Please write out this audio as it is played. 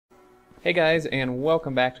Hey guys, and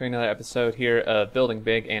welcome back to another episode here of Building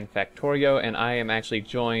Big and Factorio, and I am actually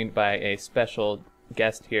joined by a special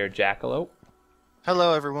guest here, Jackalope.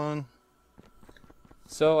 Hello, everyone.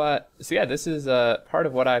 So yeah, this is part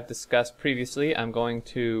of what I've discussed previously. I'm going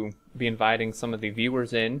to be inviting some of the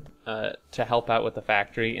viewers in to help out with the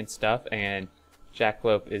factory and stuff, and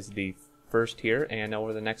Jackalope is the first here, and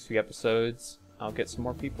over the next few episodes, I'll get some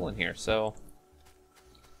more people in here. So,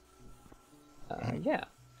 yeah.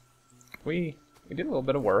 We did a little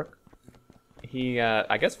bit of work.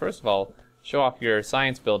 I guess first of all, show off your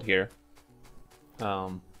science build here.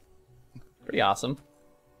 Pretty awesome.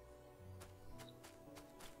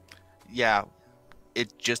 Yeah,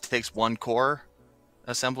 it just takes one core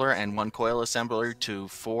assembler and one coil assembler to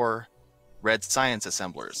 4 red science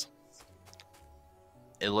assemblers.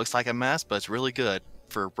 It looks like a mess, but it's really good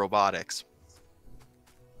for robotics.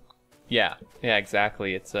 Yeah,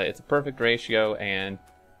 exactly. It's a perfect ratio, and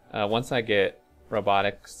once I get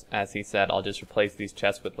robotics, as he said, I'll just replace these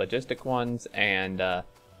chests with logistic ones and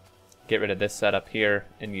get rid of this setup here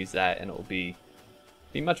and use that, and it will be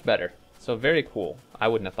much better. So very cool. I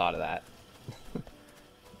wouldn't have thought of that.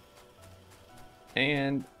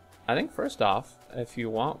 And I think first off, if you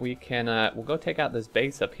want, we can we'll go take out this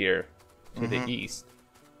base up here to the east.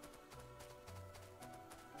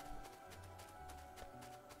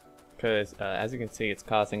 Because as you can see, it's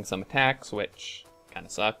causing some attacks, which kind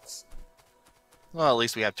of sucks. Well, at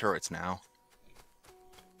least we have turrets now.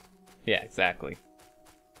 Yeah, exactly.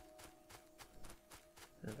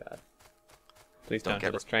 Oh god. Please don't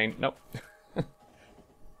hit this train. Nope.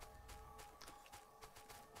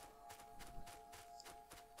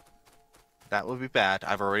 That would be bad.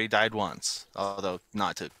 I've already died once, although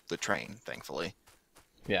not to the train, thankfully.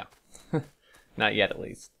 Yeah. Not yet, at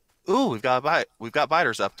least. Ooh, we've got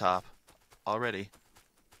biters up top already.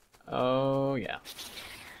 Oh, yeah.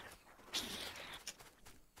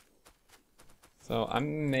 So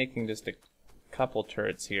I'm making just a couple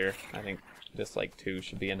turrets here. I think just like 2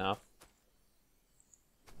 should be enough.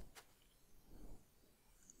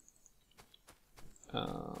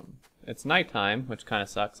 It's nighttime, which kind of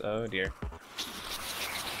sucks. Oh dear.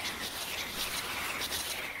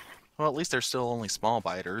 Well, at least they're still only small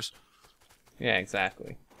biters. Yeah,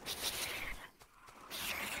 exactly.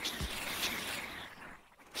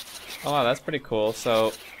 Oh wow, that's pretty cool.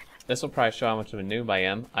 So this will probably show how much of a noob I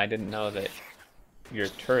am. I didn't know that your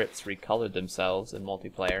turrets recolored themselves in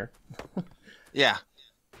multiplayer. Yeah.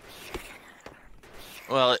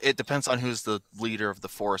 Well, it depends on who's the leader of the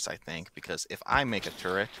force, I think, because if I make a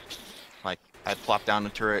turret, like I plop down a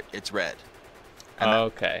turret, it's red. And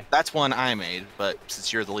okay. That's one I made, but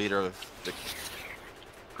since you're the leader of the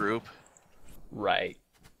group. Right.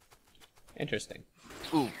 Interesting.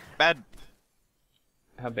 Ooh, bad.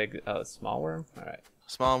 How big? Oh, small worm? Alright.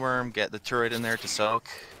 Small worm, get the turret in there to soak.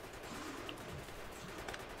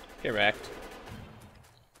 Get wrecked.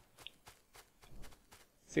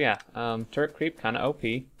 So yeah, turret creep kind of OP.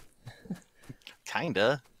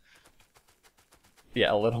 Kinda.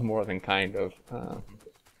 Yeah, a little more than kind of.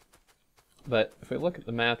 But if we look at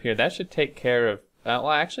the map here, that should take care of...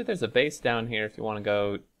 well, actually, there's a base down here if you want to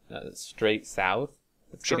go straight south.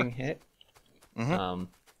 That's Sure. getting hit.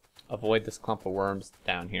 Avoid this clump of worms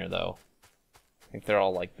down here, though. I think they're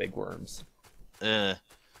all like big worms. Yeah,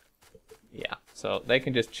 so they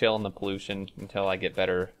can just chill in the pollution until I get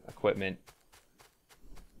better equipment.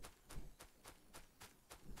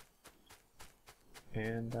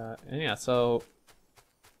 And yeah, so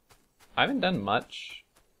I haven't done much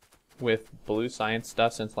with blue science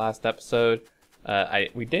stuff since last episode.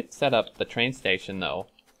 We did set up the train station though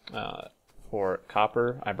for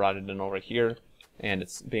copper. I brought it in over here, and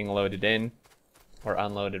it's being loaded in, or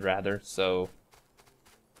unloaded rather. So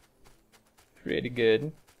pretty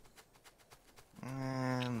good.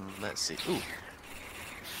 And let's see. Ooh.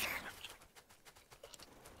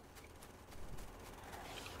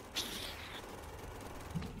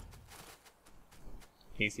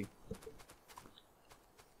 Easy.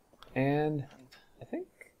 And I think...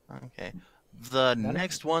 Okay. The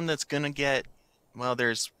next one that's gonna get... well,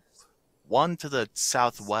 there's one to the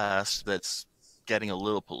southwest that's getting a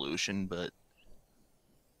little pollution, but...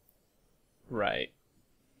 right.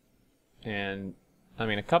 And, I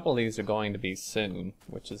mean, a couple of these are going to be soon,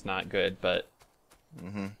 which is not good, but...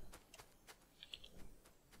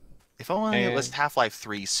 If only it was Half-Life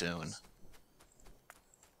 3 soon.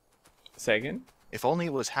 Say again? If only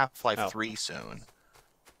it was Half-Life 3 soon.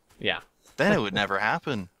 Yeah. Then it would never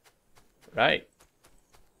happen. Right.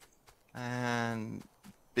 And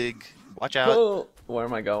big... watch out. Oh, where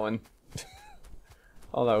am I going?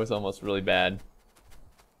 Oh, that was almost really bad.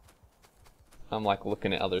 I'm like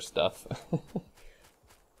looking at other stuff.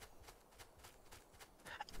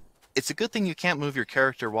 It's a good thing you can't move your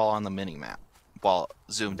character while on the mini-map, while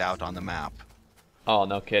zoomed out on the map. Oh,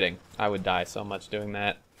 no kidding. I would die so much doing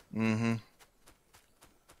that. Mm-hmm.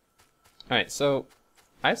 Alright, so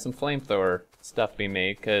I have some flamethrower stuff being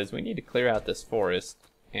made because we need to clear out this forest,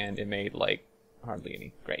 and it made like hardly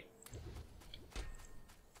any. Great.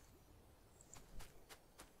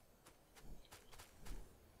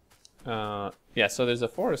 Yeah, so there's a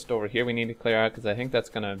forest over here we need to clear out because I think that's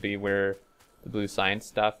going to be where the blue science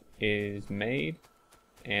stuff is made,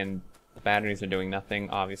 and the batteries are doing nothing,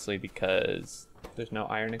 obviously, because there's no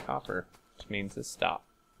iron and copper, which means this stop.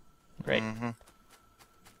 Great. Mm-hmm.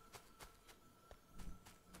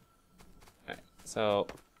 Alright, so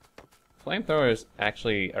flamethrowers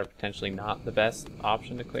actually are potentially not the best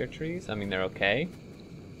option to clear trees. I mean, they're okay.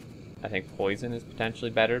 I think poison is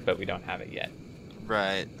potentially better, but we don't have it yet.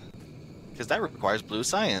 Right. Because that requires blue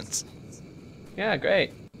science. Yeah,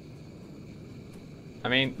 great. I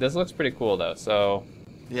mean, this looks pretty cool, though, so...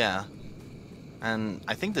 Yeah. And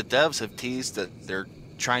I think the devs have teased that they're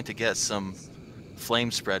trying to get some flame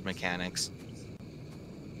spread mechanics.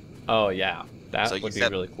 Oh, yeah. That So would be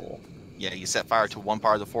really cool. Yeah, you set fire to one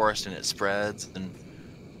part of the forest and it spreads, and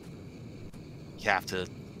you have to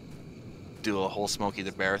do a whole Smokey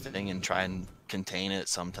the Bear thing and try and contain it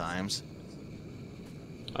sometimes.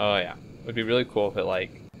 Oh, yeah. It would be really cool if it,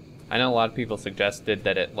 like... I know a lot of people suggested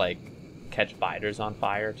that it, like, catch biters on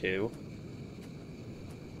fire, too.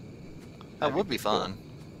 That would be fun.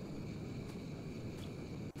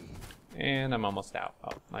 And I'm almost out.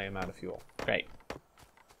 Oh, I am out of fuel. Great.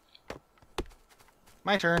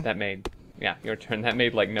 My turn. That made... Yeah, your turn. That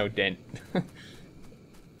made, like, no dent.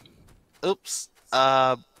 Oops.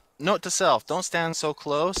 Note to self, don't stand so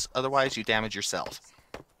close, otherwise you damage yourself.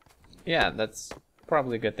 Yeah, that's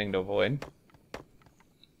probably a good thing to avoid.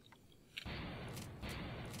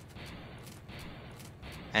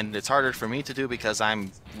 And it's harder for me to do because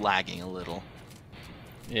I'm lagging a little.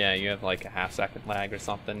 Yeah, you have like a half-second lag or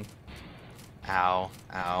something. Ow,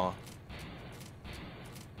 ow.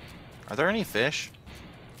 Are there any fish?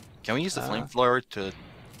 Can we use the flamethrower to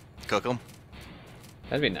cook them?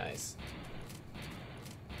 That'd be nice.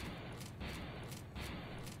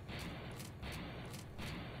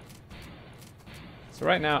 So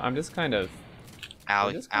right now, I'm just kind of...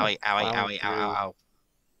 Owie, owie, owie, owie, ow, ow, ow.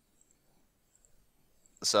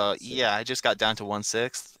 So, yeah, I just got down to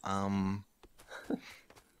 1/6.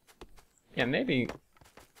 Yeah, maybe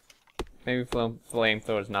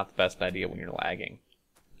flamethrower is not the best idea when you're lagging.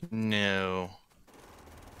 No.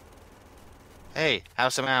 Hey,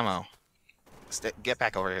 have some ammo. Get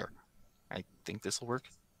back over here. I think this will work.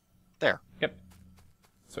 There. Yep.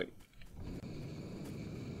 Sweet.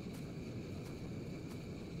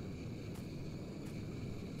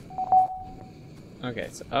 Okay,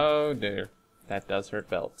 so... Oh, dear. That does hurt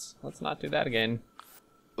belts. Let's not do that again.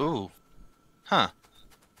 Ooh. Huh.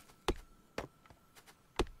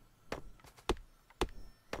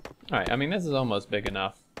 Alright, I mean, this is almost big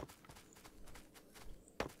enough.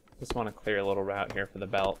 Just want to clear a little route here for the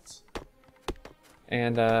belts.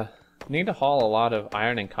 And, need to haul a lot of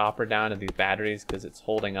iron and copper down to these batteries because it's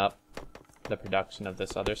holding up the production of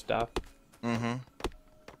this other stuff. Mm-hmm.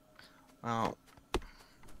 Well.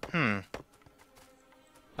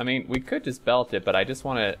 I mean, we could just belt it, but I just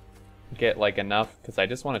want to get, like, enough, because I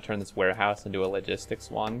just want to turn this warehouse into a logistics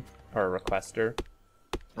one, or a requester.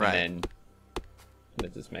 Right. And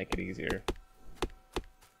then just make it easier.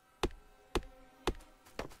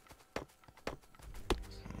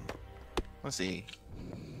 Let's see.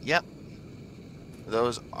 Yep.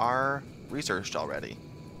 Those are researched already.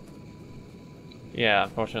 Yeah,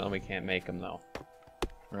 unfortunately we can't make them, though.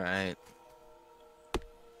 Right.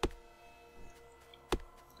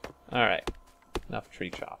 Alright. Enough tree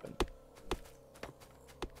chopping.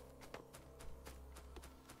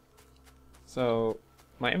 So,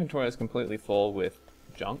 my inventory is completely full with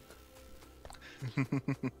junk.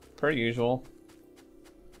 Per usual.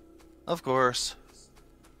 Of course.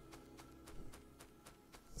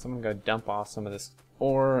 So I'm gonna go dump off some of this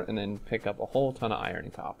ore and then pick up a whole ton of iron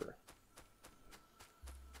and copper.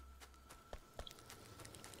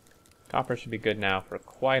 Copper should be good now for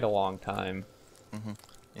quite a long time. Mm-hmm.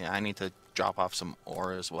 Yeah, I need to drop off some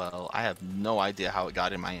ore as well. I have no idea how it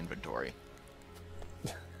got in my inventory.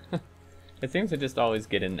 It seems to just always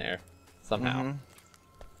get in there, somehow. Mm-hmm.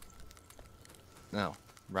 No,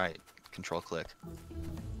 right. Control click.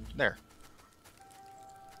 There.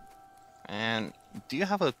 And do you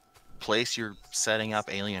have a place you're setting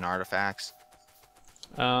up alien artifacts?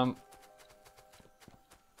 I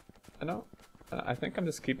don't I think I'm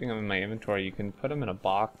just keeping them in my inventory. You can put them in a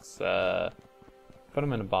box. Put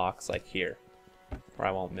them in a box like here, where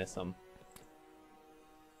I won't miss them.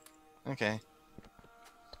 Okay.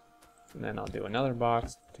 And then I'll do another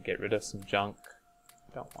box to get rid of some junk.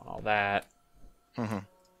 Don't want all that.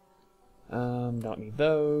 Don't need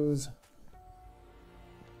those.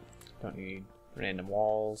 Don't need random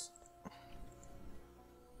walls.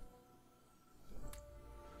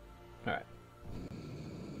 Alright.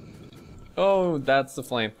 Oh, that's the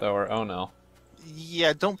flamethrower. Oh no.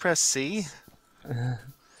 Yeah, don't press C.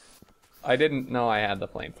 I didn't know I had the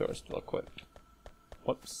flamethrower still equipped.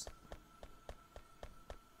 Whoops.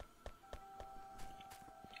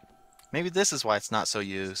 Maybe this is why it's not so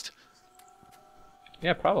used.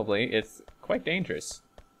 Yeah, probably. It's quite dangerous.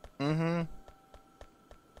 Mm-hmm.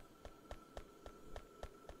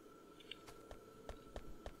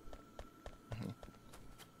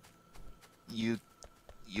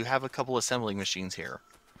 You have a couple assembling machines here.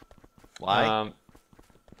 Why?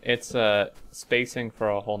 It's spacing for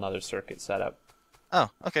a whole nother circuit setup. Oh,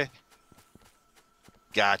 okay.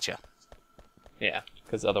 Gotcha. Yeah,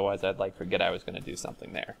 because otherwise I'd like forget I was going to do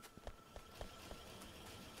something there.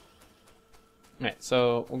 Alright,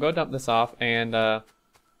 so we'll go dump this off, and if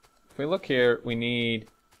we look here, we need...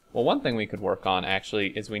 Well, one thing we could work on, actually,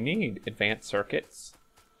 is we need advanced circuits.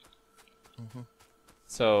 Mm-hmm.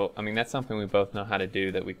 So, I mean, that's something we both know how to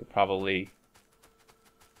do that we could probably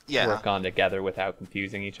work on together without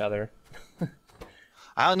confusing each other.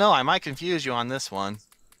 I don't know, I might confuse you on this one.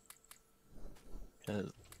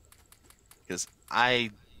 Because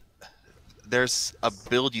there's a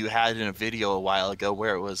build you had in a video a while ago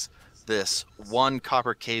where it was this one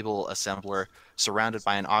copper cable assembler surrounded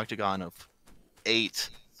by an octagon of 8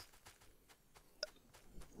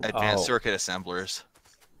 advanced circuit assemblers.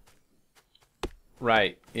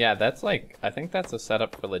 Right. Yeah, that's like, I think that's a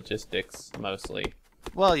setup for logistics, mostly.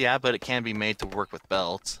 Well, yeah, but it can be made to work with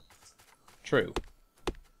belts. True.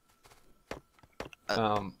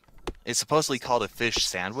 It's supposedly called a fish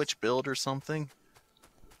sandwich build or something.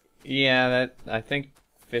 Yeah, that I think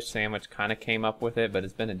fish sandwich kind of came up with it, but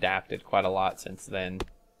it's been adapted quite a lot since then.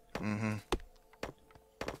 Mm-hmm.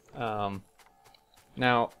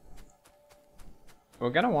 Now, we're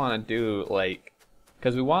gonna want to do like,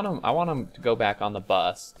 because we want them. I want them to go back on the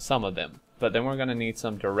bus, some of them, but then we're gonna need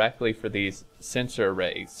some directly for these sensor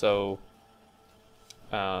arrays. So,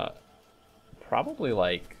 probably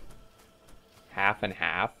like half and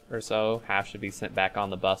half or so. Half should be sent back on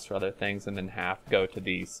the bus for other things, and then half go to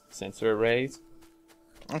these sensor arrays.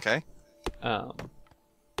 Okay.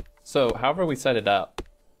 So however we set it up,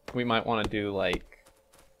 we might want to do like,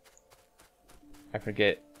 I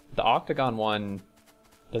forget, the octagon one,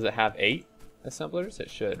 does it have 8 assemblers? It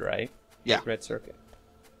should, right? Yeah. 8 red circuit.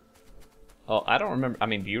 Oh, I don't remember. I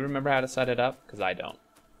mean, do you remember how to set it up? Because I don't.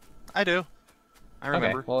 I do. I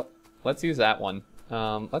remember. Okay, well, let's use that one.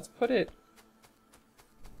 Let's put it...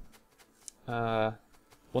 we'll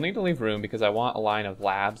need to leave room because I want a line of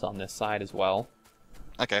labs on this side as well.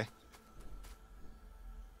 Okay.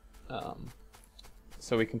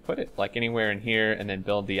 So we can put it like anywhere in here and then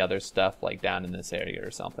build the other stuff like down in this area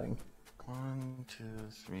or something. 1, 2,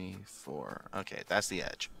 3, 4. Okay, that's the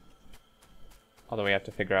edge. Although we have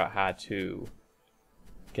to figure out how to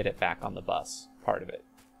get it back on the bus, part of it.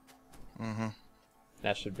 Mm-hmm.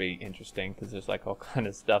 That should be interesting because there's like all kind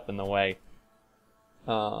of stuff in the way.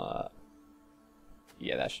 Yeah,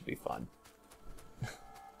 that should be fun.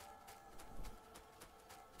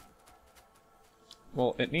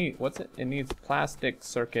 Well, it needs plastic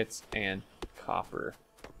circuits and copper.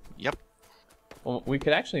 Yep. Well, we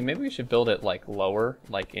could actually, maybe we should build it like lower,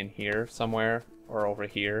 like in here somewhere or over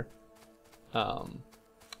here.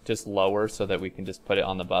 Just lower so that we can just put it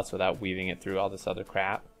on the bus without weaving it through all this other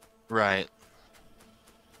crap. Right.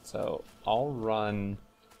 So I'll run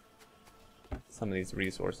some of these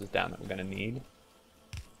resources down that we're going to need.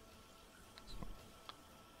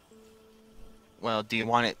 Well, do you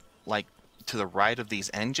want it like to the right of these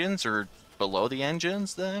engines or below the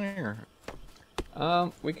engines then?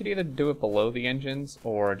 Or? We could either do it below the engines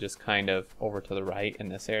or just kind of over to the right in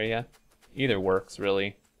this area. Either works,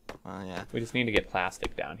 really. Yeah. We just need to get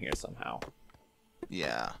plastic down here somehow.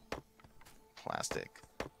 Yeah. Plastic.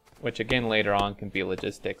 Which again later on can be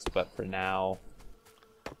logistics, but for now...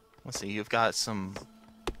 Let's see, you've got some...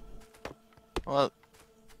 Well,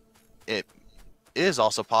 it is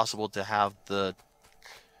also possible to have the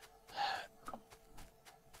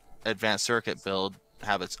advanced circuit build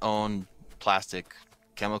have its own plastic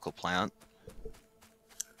chemical plant.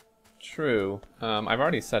 True. I've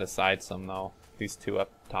already set aside some though. These 2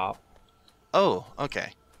 up top. Oh,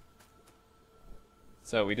 okay.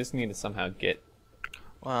 So we just need to somehow get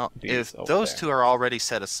Well, these if over those there. two are already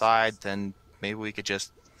set aside, then maybe we could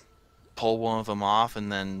just pull one of them off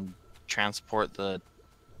and then transport the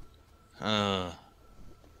Oh,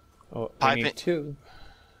 we pipe need it. two.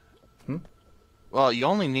 Well, you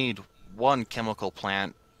only need one chemical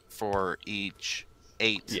plant for each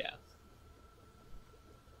 8. Yeah.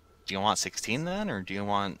 Do you want 16 then, or do you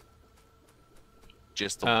want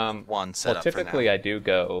just the one set Well, up for now? typically I do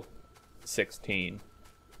go 16.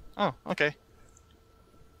 Oh, okay.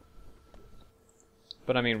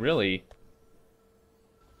 But I mean, really,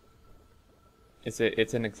 it's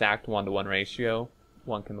an exact 1-to-1 ratio.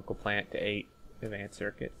 1 chemical plant to 8 advanced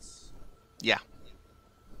circuits. Yeah.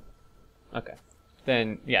 Okay.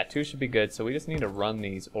 Then, yeah, 2 should be good. So we just need to run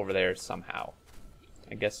these over there somehow.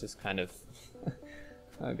 I guess just kind of...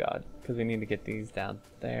 oh, God. Because we need to get these down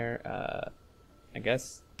there. I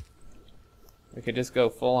guess we could just go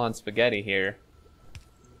full-on spaghetti here.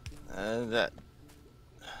 That.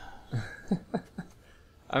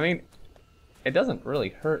 I mean, it doesn't really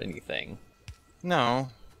hurt anything. No,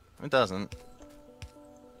 it doesn't.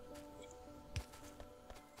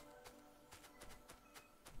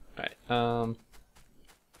 Alright,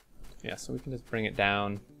 yeah, so we can just bring it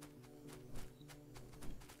down.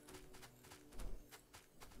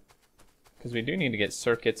 Because we do need to get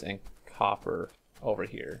circuits and copper over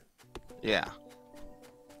here. Yeah.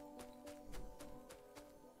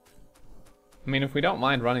 I mean, if we don't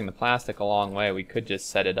mind running the plastic a long way, we could just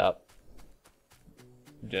set it up.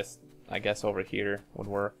 Just, I guess, over here would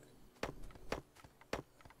work.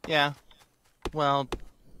 Yeah. Well,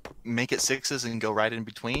 make it 6s and go right in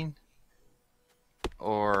between.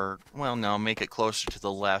 Or, well, no, make it closer to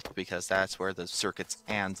the left because that's where the circuits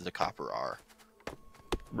and the copper are.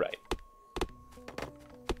 Right.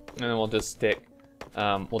 And then we'll just stick,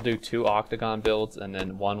 we'll do 2 octagon builds, and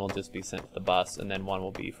then 1 will just be sent to the bus, and then 1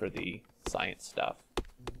 will be for the science stuff.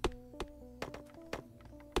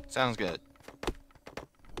 Sounds good.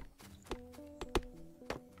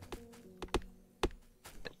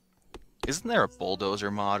 Isn't there a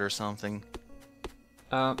bulldozer mod or something?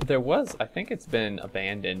 There was. I think it's been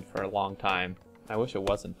abandoned for a long time. I wish it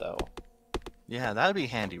wasn't, though. Yeah, that'd be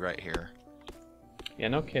handy right here. Yeah,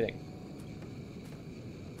 no kidding.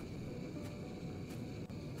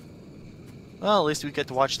 Well, at least we get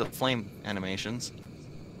to watch the flame animations.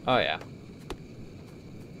 Oh, yeah.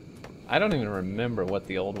 I don't even remember what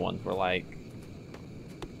the old ones were like.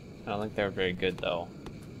 I don't think they were very good, though.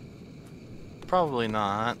 Probably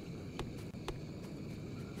not.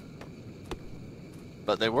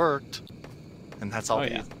 But they worked. And that's all Oh,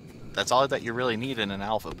 yeah. that's all that you really need in an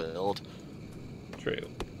alpha build. True.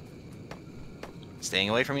 Staying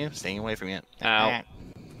away from you, staying away from you. Ow.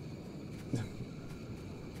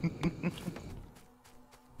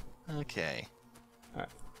 Okay. Alright.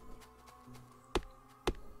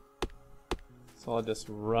 So I'll just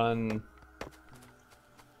run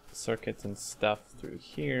circuits and stuff through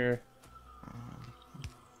here.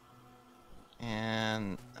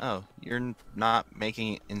 And oh, you're not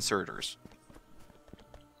making inserters.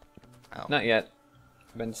 Oh. Not yet.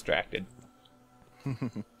 I've been distracted.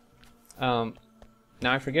 Now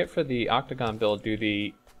I forget, for the octagon build, do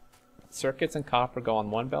the circuits and copper go on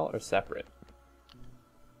one belt or separate?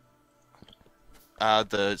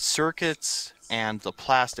 The circuits and the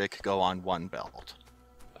plastic go on one belt.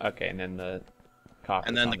 Okay, and then the copper's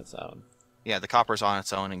And then on its own. Yeah, the copper's on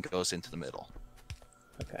its own and goes into the middle.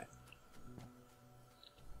 Okay.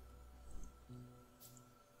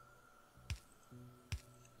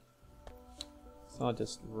 So I'll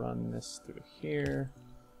just run this through here.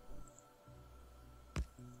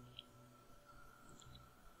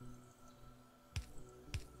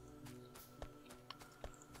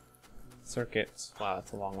 Circuits. Wow,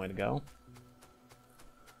 that's a long way to go.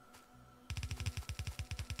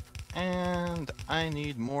 And I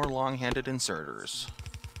need more long-handed inserters.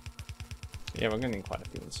 Yeah, we're gonna need quite a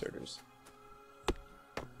few inserters.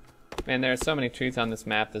 Man, there are so many trees on this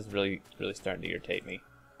map that's really starting to irritate me.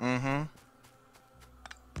 Mm-hmm.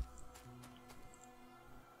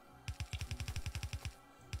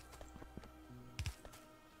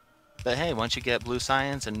 But hey, once you get blue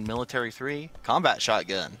science and military 3, combat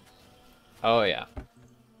shotgun. Oh yeah.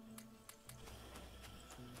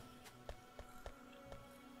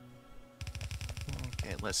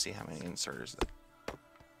 Okay, let's see how many inserters.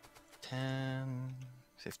 10,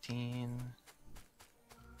 15.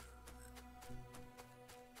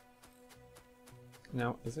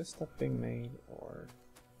 Now, is this stuff being made, or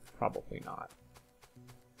probably not?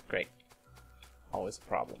 Great. Always a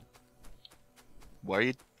problem. What are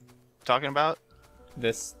you talking about?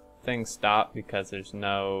 This thing stopped because there's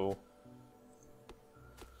no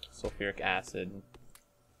sulfuric acid.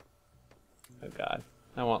 Oh god.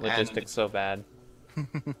 I want logistics so bad.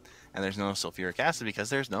 And there's no sulfuric acid because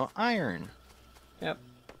there's no iron. Yep.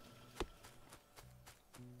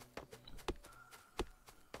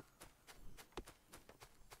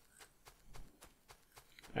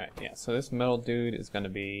 Alright, yeah, so this metal dude is going to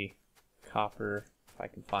be copper, if I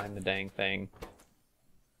can find the dang thing.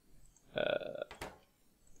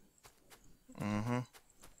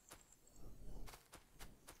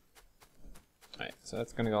 Alright, so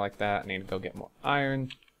that's going to go like that. I need to go get more iron.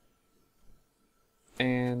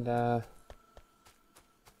 And,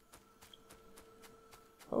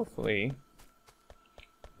 hopefully,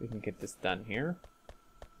 we can get this done here.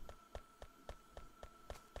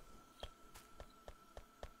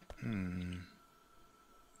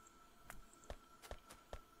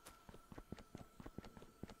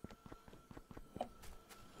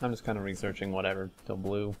 I'm just kind of researching whatever till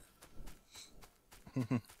blue.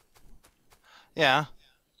 Yeah.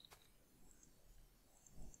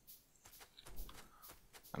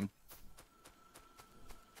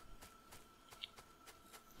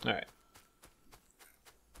 Alright.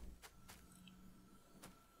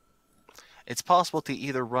 It's possible to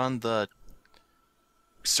either run the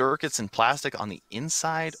circuits in plastic on the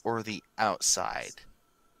inside or the outside.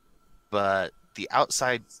 But the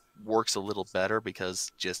outside works a little better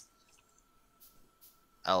because just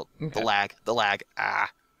the lag.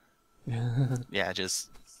 Yeah, just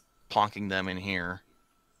plonking them in here.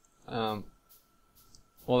 Well,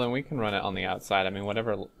 then we can run it on the outside. I mean,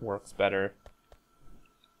 whatever works better.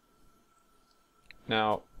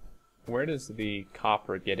 Now, where does the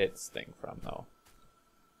copper get its thing from, though?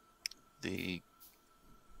 The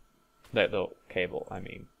cable, I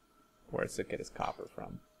mean. Where does it get its copper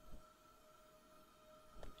from?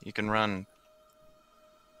 You can run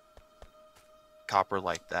copper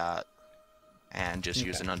like that and just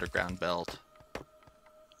use an underground belt.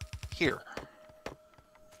 Here.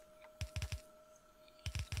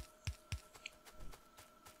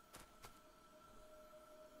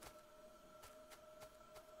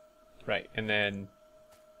 Right, and then...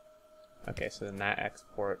 Okay, so then that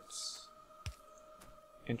exports...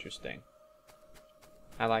 Interesting.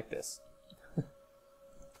 I like this.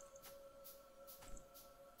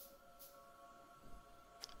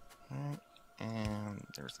 And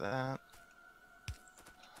there's that.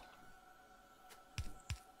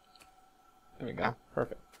 There we go.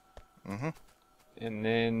 Perfect. Mm-hmm. And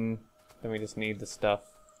then we just need the stuff.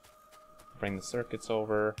 Bring the circuits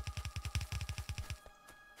over.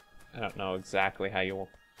 I don't know exactly how you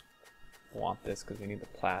want this because we need the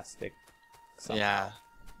plastic somehow. Yeah.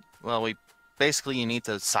 Well, you need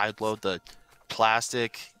to sideload the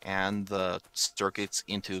plastic and the circuits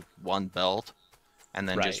into one belt, and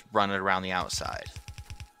then just run it around the outside.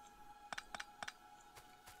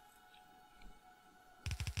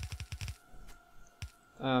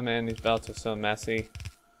 Oh man, these belts are so messy.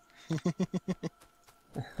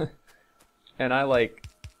 And I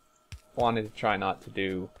wanted to try not to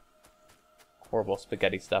do horrible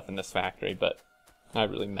spaghetti stuff in this factory, but I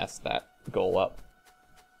really messed that goal up.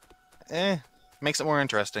 Makes it more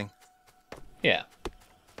interesting. Yeah.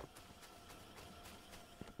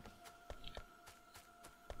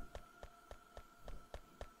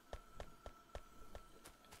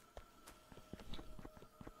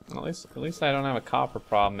 At least I don't have a copper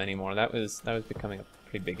problem anymore. That was becoming a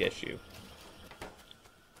pretty big issue.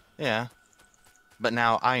 Yeah. But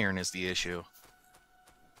now iron is the issue.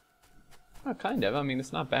 Oh, kind of. I mean,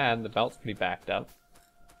 it's not bad. The belt's pretty backed up.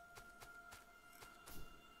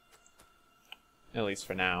 At least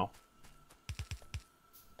for now.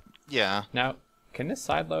 Yeah. Now, can this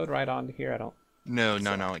side load right onto here? I don't... No,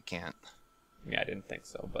 it can't. Yeah, I didn't think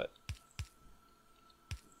so, but...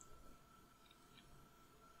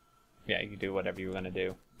 Yeah, you do whatever you want to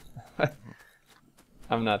do.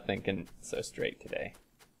 I'm not thinking so straight today.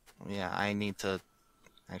 Yeah, I need to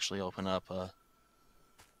actually open up a...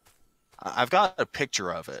 I've got a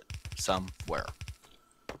picture of it somewhere.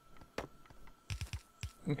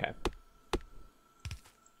 Okay.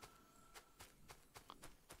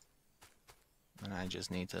 And I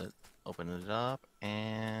just need to open it up,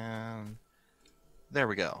 and there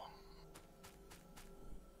we go.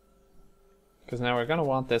 Because now we're going to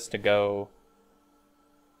want this to go...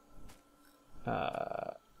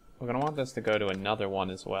 we're going to want this to go to another one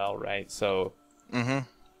as well, right? So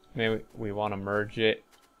maybe we want to merge it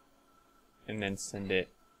and then send it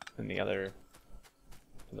in the other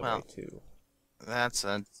way too. That's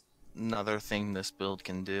another thing this build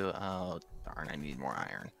can do. Oh, darn, I need more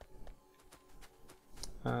iron.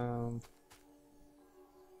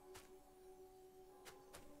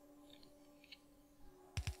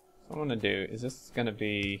 What I'm gonna do is this gonna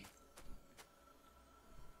be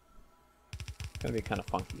kind of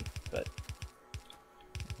funky, but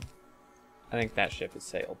I think that ship has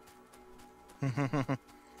sailed.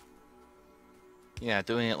 Yeah,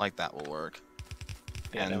 doing it like that will work.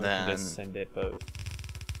 Yeah, and then we can just send it both.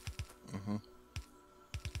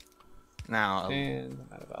 Now, And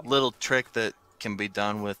a little trick that can be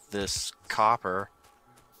done with this copper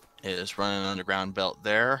is run an underground belt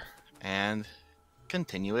there and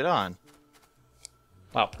continue it on.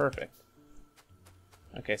 Wow, perfect.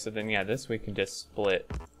 Okay, so then yeah, this we can just split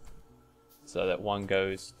so that one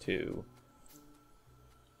goes to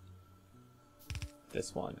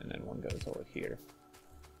this one and then one goes over here.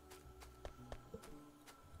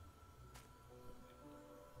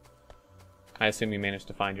 I assume you managed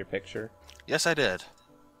to find your picture? Yes, I did.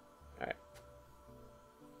 Alright.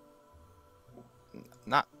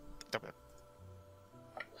 Not...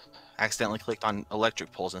 Accidentally clicked on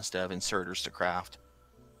electric poles instead of inserters to craft.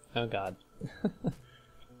 Oh god.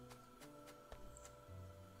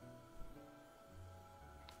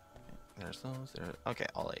 There's those. There. Okay,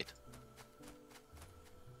 all 8.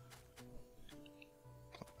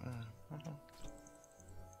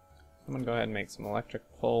 I'm gonna go ahead and make some electric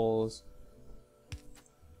poles.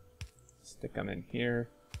 Stick them in here.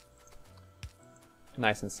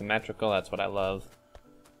 Nice and symmetrical, that's what I love.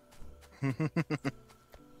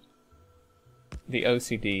 The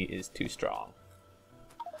OCD is too strong.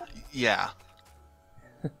 Yeah.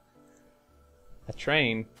 A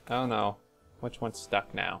train? Oh no. Which one's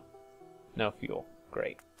stuck now? No fuel.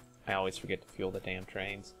 Great. I always forget to fuel the damn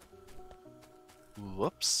trains.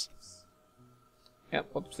 Whoops.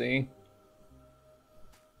 Yep, whoopsie.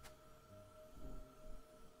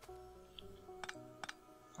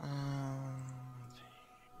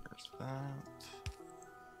 There's that.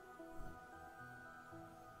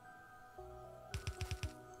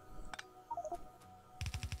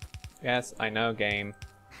 Yes, I know, game.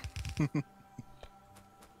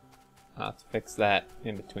 I'll have to fix that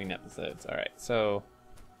in between episodes. Alright, so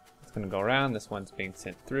it's going to go around. This one's being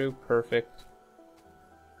sent through. Perfect.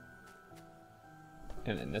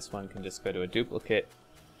 And then this one can just go to a duplicate.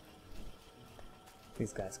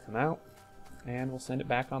 These guys come out. And we'll send it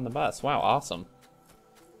back on the bus. Wow, awesome.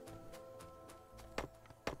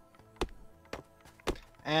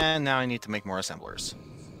 And now I need to make more assemblers.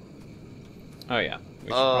 Oh yeah, we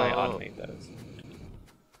should probably automate those.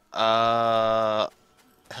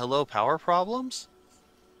 Hello, power problems?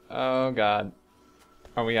 Oh god.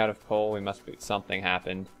 Are we out of coal? We must be. Something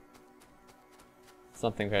happened.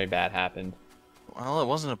 Something very bad happened. Well, it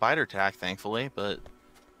wasn't a biter attack, thankfully, but...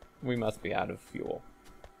 We must be out of fuel.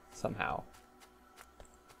 Somehow.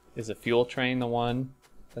 Is a fuel train the one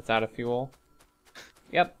that's out of fuel?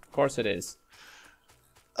 Yep, of course it is.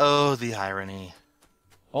 Oh, the irony.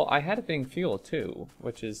 Well, I had it being fuel too,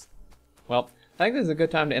 which is... Well, I think this is a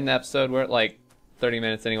good time to end the episode. We're at like 30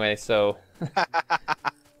 minutes anyway, so...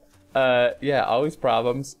 yeah, always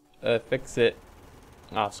problems. Fix it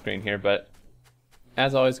off screen here, but...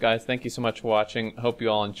 As always, guys, thank you so much for watching. Hope you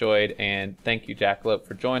all enjoyed, and thank you, Jackalope,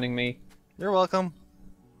 for joining me. You're welcome.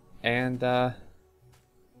 And,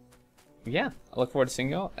 yeah, I look forward to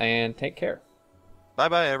seeing you all, and take care.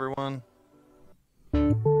 Bye-bye, everyone.